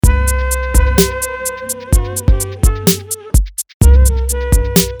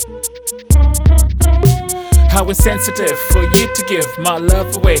How insensitive for you to give my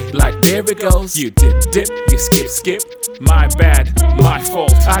love away. Like there it goes, you dip, you skip. My bad, my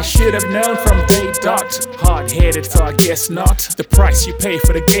fault. I should have known from day dot. Hard-headed, so I guess not. The price you pay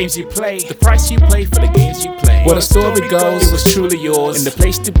for the games you play. The price you pay for the games you play. Well, the story goes, it was truly yours, and the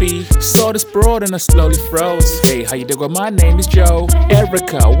place to be. Saw this broad and I slowly froze. Hey, how you doing? My name is Joe.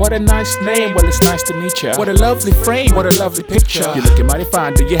 Erica, what a nice name. Well, it's nice to meet ya. What a lovely frame, what a lovely picture. You're looking mighty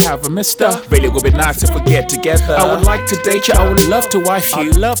fine, do you have a mister? Really would be nice if we get together. I would like to date you, I would love to wife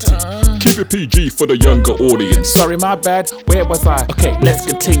you. Keep it PG for the younger audience. Sorry, my bad, where was I? Okay, let's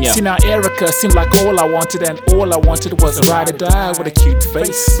continue. See now, Erica seemed like all I wanted, and all I wanted was a ride or die with a cute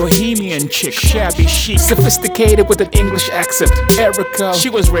face. Bohemian chick, shabby chic, sophisticated with an English accent. Erica, she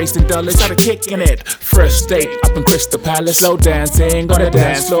was raised in Dulwich, started kicking it. First date up in Crystal Palace, slow dancing on the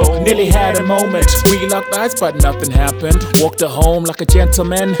dance floor. Nearly had a moment, we locked eyes but nothing happened. Walked her home like a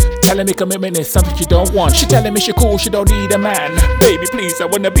gentleman, telling me commitment is something she don't want. She telling me she cool, she don't need a man. Baby, please, I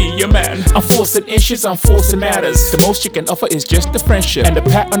wanna be your man. I'm forcing issues, I'm forcing matters. The most you can offer is just a friendship and a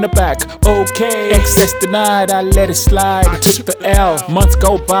pat on the back. Okay, access denied, I let it slide. I took the L, months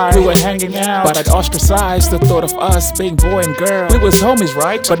go by, we were hanging out, but I'd ostracized the thought of us being boy and girl. We was homies,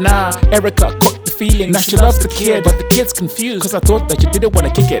 right? But now Erica caught the feeling. Now she loves the kid, but the kid's confused, cause I thought that you didn't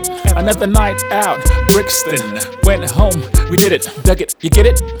wanna kick it. Another night out, Brixton, went home, we did it, dug it, you get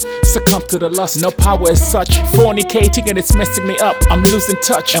it? Succumb to the lust, no power as such. Fornicating and it's messing me up, I'm losing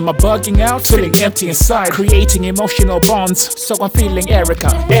touch. Am I bugging out? Feeling empty inside, creating emotional bonds. So I'm feeling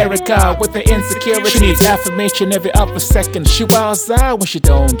Erica with the insecurity. She needs affirmation every other second. She wiles out when she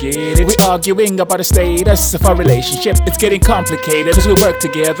don't get it. We arguing about the status of our relationship. It's getting complicated, cause we work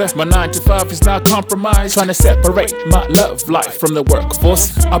together. My 9 to 5 is not compromised. Trying to separate my love life from the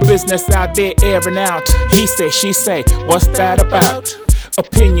workforce. Our business out there airing out. He say, she say, what's that about?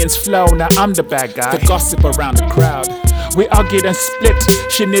 Opinions flow, now I'm the bad guy. The gossip around the crowd. We argued and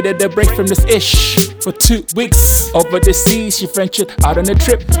split. She needed a break from this ish for 2 weeks. Over the seas, she ventured out on a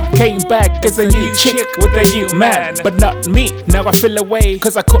trip. Came back as a new chick with a new man, but not me. Now I feel away,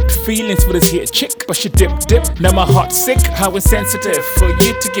 cause I caught feelings for this here chick. But she dip, now my heart's sick. How insensitive for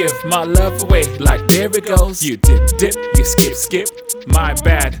you to give my love away. Like there it goes, you dip, you skip. My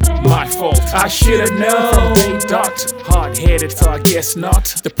bad, my fault. I should have known from day dot. Hard-headed, so I guess not.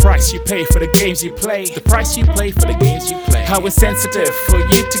 The price you pay for the games you play. The price you play for the games you play. How insensitive for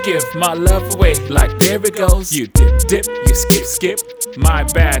you to give my love away. Like there it goes, you dip, you skip. My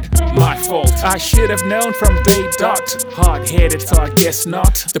bad, my fault. I should have known from day dot. Hard-headed, so I guess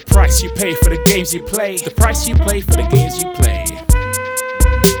not. The price you pay for the games you play. The price you play for the games you play.